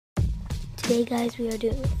Today, guys, we are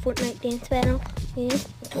doing a Fortnite dance battle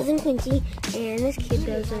with Cousin Quincy, and this kid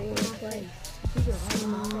doesn't want to play.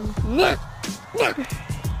 No!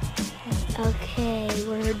 Okay,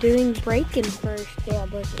 we're doing breaking first. Yeah,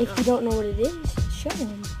 but if you don't know what it is, show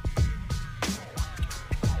him.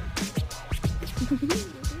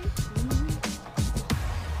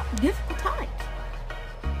 Difficult times.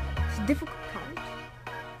 It's difficult times.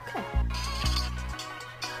 Okay.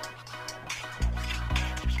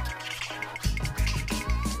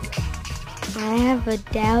 I have a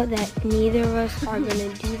doubt that neither of us are going to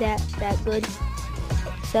do that good.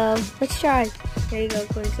 So, let's try. There you go,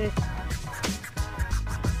 Quincy.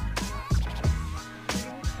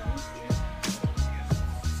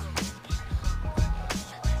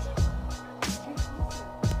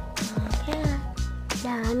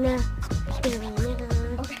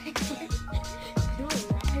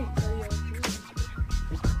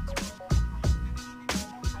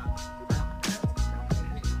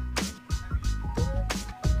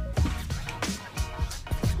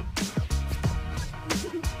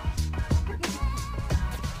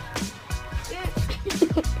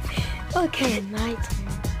 Okay, my turn.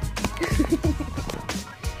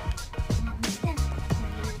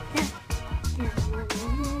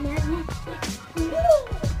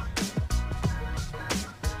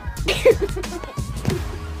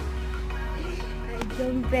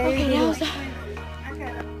 I'm very good. I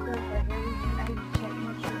gotta go for him. I check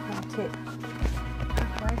my shirt on tip.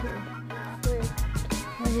 Right here.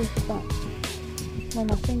 Where's your spot? Where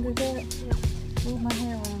my fingers at? Move my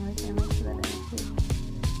hair around right there. Make sure that ain't tip.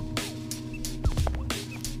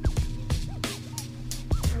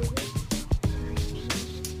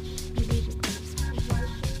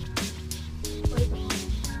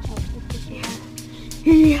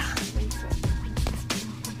 Yeah.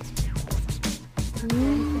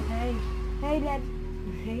 Hey, Dad.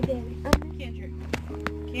 Hey, Daddy.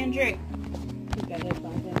 Kendrick. You got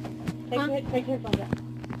headphones in. Take your headphones out.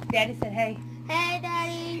 Daddy said, hey. Hey,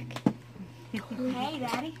 Daddy. Hey,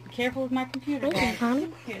 Daddy. Be careful with my computer, Okay, Dad. honey.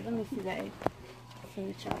 Here, let me see that. So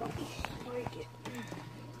that y'all don't break it.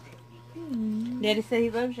 Daddy said he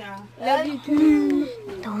loves y'all. Love you too.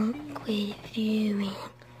 Don't quit viewing.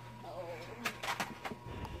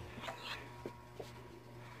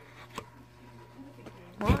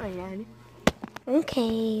 Daddy.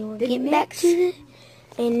 Okay, we're getting back to it.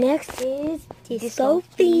 And next is Disco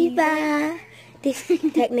Fever. This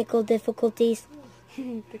technical difficulties. You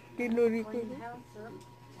know, we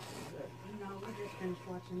just finished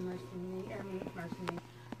watching Mercy Me. I can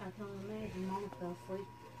imagine Mama fell asleep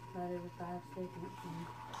about every 5 seconds.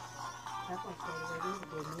 That's like they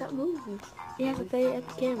didn't. Stop moving. You have to pay it at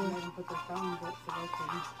the camera. They put their phones up so they can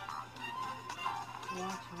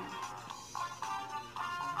watch it.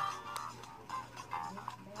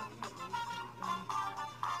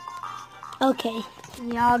 Okay,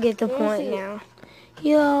 y'all get the point now.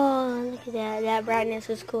 Yo, look at that. That brightness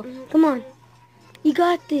is cool. Come on. You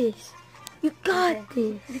got this. You got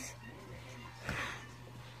this.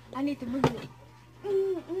 I need to move it.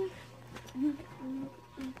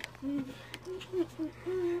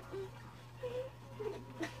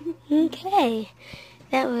 Okay.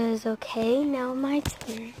 That was okay. Now my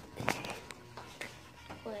turn.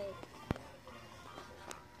 Wait.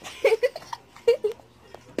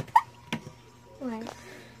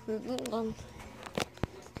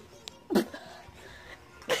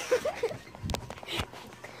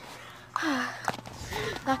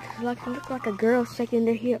 Look like a girl shaking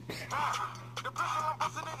their hips.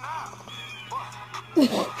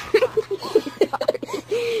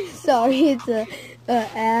 Sorry, it's a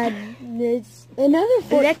ad. It's another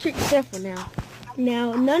electric shuffle now.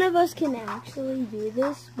 Now, none of us can actually do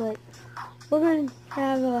this, but we're going to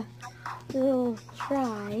have a little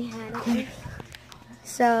try at it.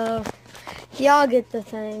 So, y'all get the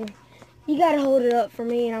thing. You got to hold it up for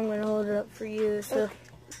me, and I'm going to hold it up for you. So,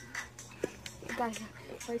 guys,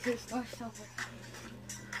 right here, start somewhere.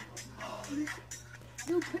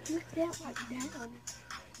 Don't put that like down.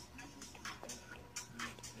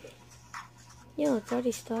 Yo, it's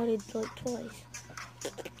already started like twice.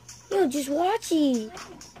 Yo, just watch it.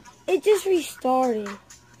 It just restarted.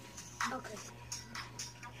 Okay.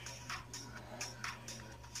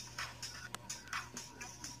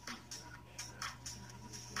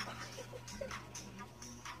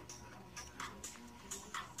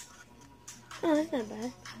 Oh, that's not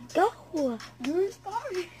bad. Go. You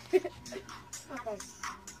restarted. Okay.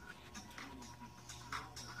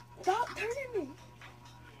 Stop turning me.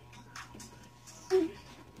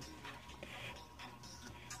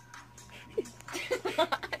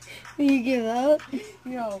 You give up?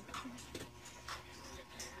 No.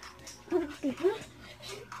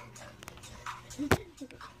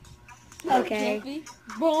 Okay.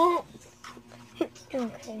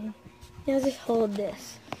 Okay. Now just hold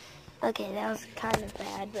this. Okay, that was kind of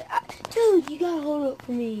bad, but dude, you gotta hold it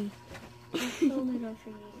for me. Hold it up for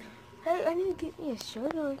you. Hey, I need to get me a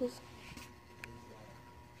shirt on, cause.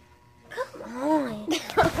 Come on.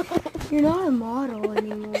 You're not a model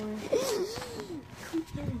anymore.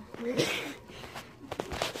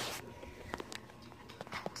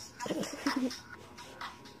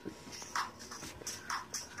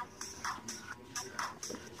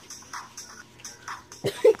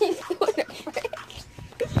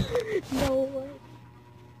 No way.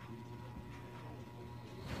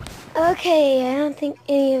 Okay, I don't think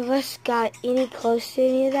any of us got any close to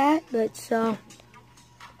any of that, but so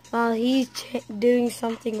while he's doing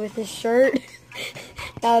something with his shirt,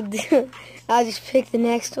 I'll just pick the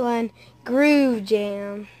next one. Groove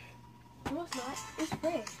Jam. No, it's not. It's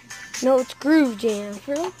fresh. No, it's Groove Jam.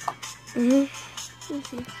 Really? Mm-hmm. Let me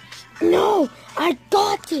see. No, I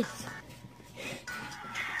got this.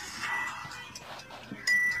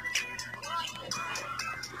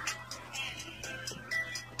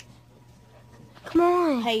 Come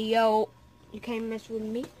on. Hey, yo. You can't mess with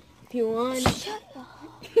me if you want. Shut up.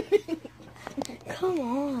 Come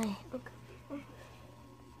on. Okay.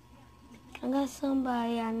 I got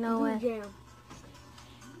somebody I know at. Jam.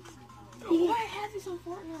 You Why have this on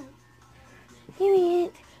Fortnite? give me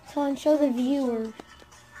it so I can show the viewers.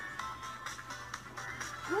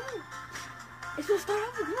 It's gonna start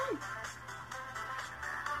off with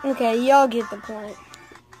one. Okay, y'all get the point.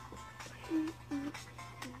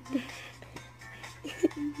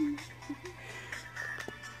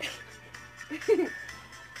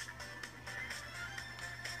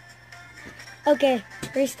 Okay,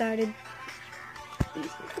 restarted.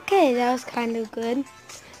 Okay, that was kind of good.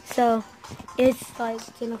 So, it's like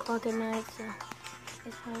 10 o'clock at night, so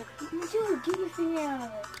it's like, dude, get your finger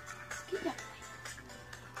out. Get that.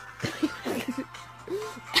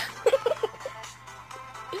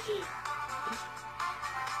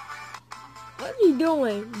 What are you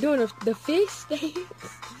doing? Doing the fish stance?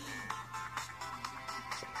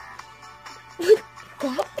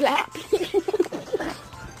 Clap, clap.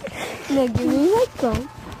 Now give me my phone.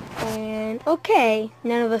 And okay,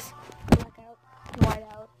 none of us black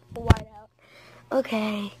out, white out.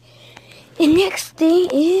 Okay. The next thing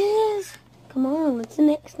is, come on, what's the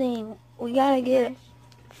next thing? We gotta get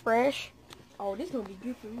fresh. Oh, this gonna be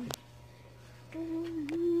good for me.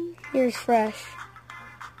 Here's fresh.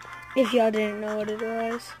 If y'all didn't know what it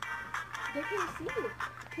was. They can't see it.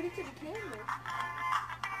 Put it to the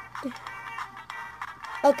camera.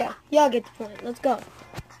 Okay, y'all get the point. Let's go.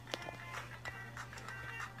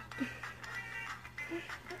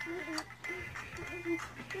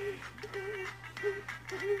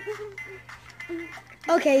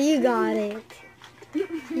 Okay, you got it.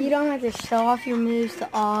 You don't have to show off your moves to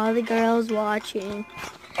all the girls watching.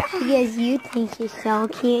 Because you think you're so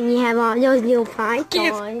cute and you have all those little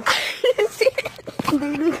pythons.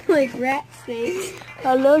 They look like rat snakes.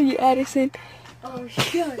 I love you, Addison. Oh,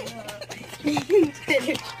 shut up. You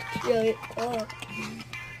better shut up.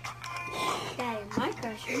 That is my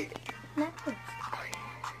crush. Not this.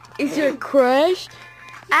 Is your crush?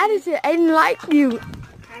 Addison, I didn't like you.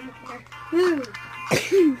 I don't care.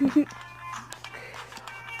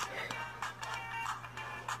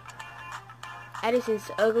 Addison's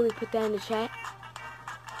ugly. Put that in the chat.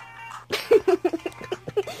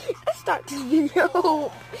 Let's start this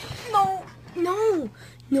video. No.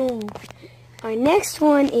 Our next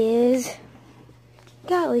one is, we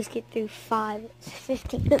gotta at least get through 5. It's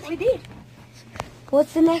 15. We did.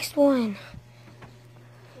 What's the next one?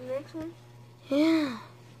 The next one? Yeah.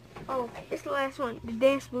 Oh, it's the last one. The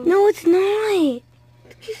dance move. No, it's not.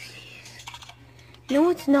 No,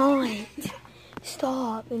 it's not.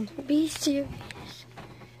 Stop and be serious.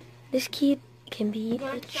 This kid can be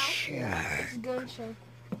Gun a show? It's gun show.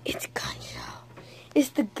 It's gun show. It's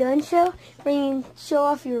the gun show where you can show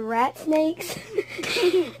off your rat snakes.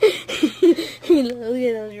 Look at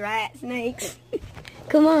those rat snakes.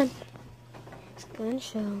 Come on. It's gun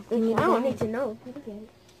show. I don't need to know. Look at it.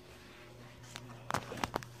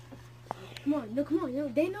 Come on, no, come on, no,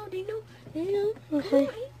 they know. Okay.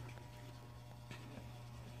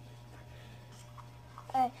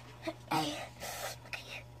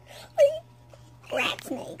 Rat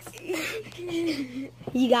snakes.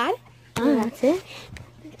 You got it? Oh, that's it.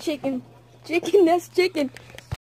 Chicken, that's chicken.